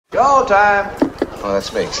Go time. Oh,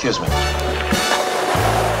 that's me. Excuse me. Good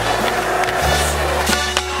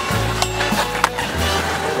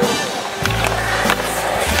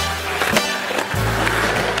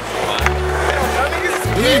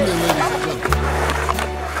evening, ladies and gentlemen.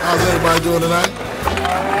 How's everybody doing tonight?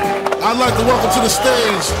 I'd like to welcome to the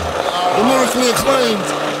stage the lyrically acclaimed.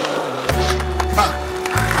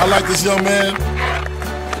 I like this young man.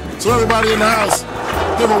 So everybody in the house,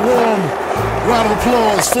 give a warm round of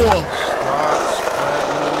applause for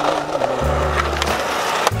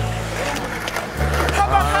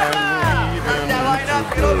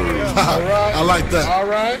I like that. All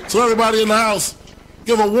right. So everybody in the house,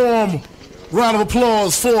 give a warm round of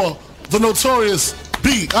applause for the notorious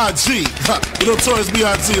B.I.G. The notorious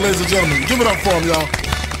B.I.G., ladies and gentlemen. Give it up for him, y'all.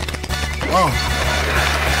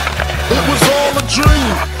 It was all a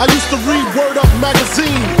dream. I used to read Word Up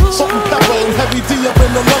magazine. Salt and pepper and Heavy D up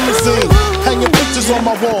in the limousine. Hanging pictures on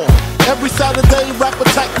my wall. Every Saturday, rap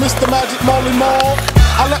attack Mr. Magic Molly Mall.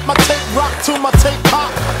 I let my tape rock till my tape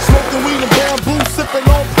pop. Smoking weed and bamboo, sipping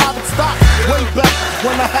on private stock. Way back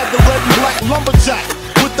when I had the red and black lumberjack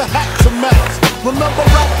with the hat to match. Remember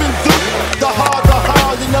rapping Duke? The hard.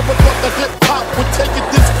 You never thought that hip-hop would take it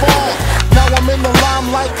this far. Now I'm in the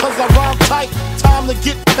limelight cause I rhyme tight. Time to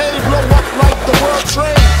get paid, blow up like the world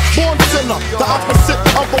trade. Born sinner, the opposite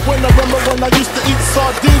of a winner. Remember when I used to eat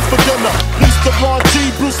sardines for dinner? Peace to Ron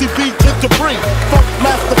G, Brucey B, Kid Jeffory, Funk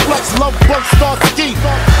Master Flex, Love Bug, Star Ski.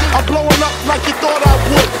 I'm blowing up like you thought I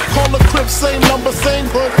would. Call the crib, same number, same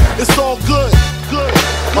hood. It's all good, good.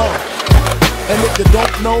 And if you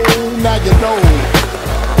don't know, now you know.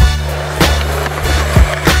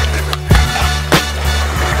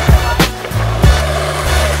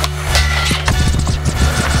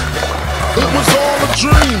 It was all a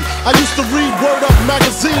dream. I used to read Word Up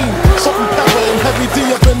magazine. Salt and pepper and Heavy D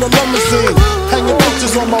up in the limousine. Hanging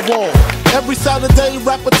pictures on my wall. Every Saturday,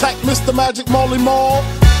 rap attack Mr. Magic Molly Mall.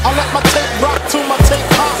 I let my tape rock till my tape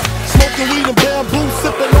pop. Smoking weed and bamboo,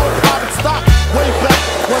 sipping on private stock. Way back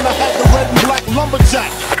when I had the red and black lumberjack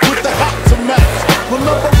with the hat to match.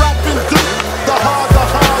 Remember rapping Duke? The hard.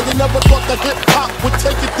 You never thought that hip-hop would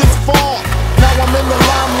take it this far. Now I'm in the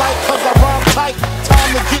limelight cause I rhyme tight.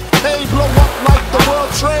 Time to get paid, blow up like the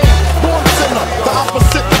world trade. Born sinner, the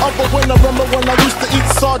opposite of a winner. Remember when I used to eat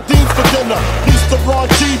sardines for dinner? Peace to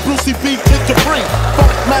Ron G, Brucey B, Kid Jeffory,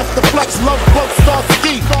 Funk Master Flex, Love Bug, Star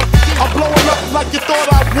Ski. I'm blowing up like you thought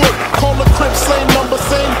I would. Call the crib, same number,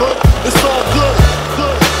 same hood. It's all good,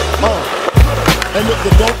 good. And if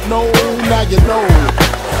you don't know, now you know.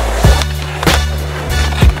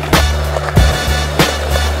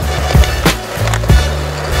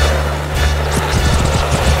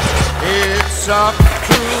 It's up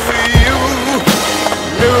to you,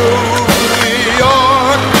 New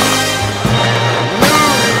York, New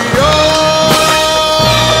York.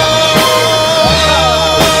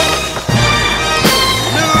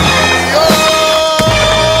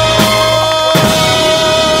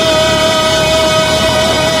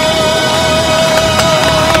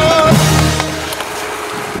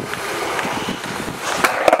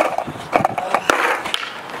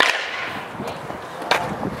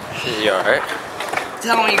 You alright?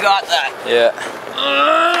 Tell me you got that. Yeah.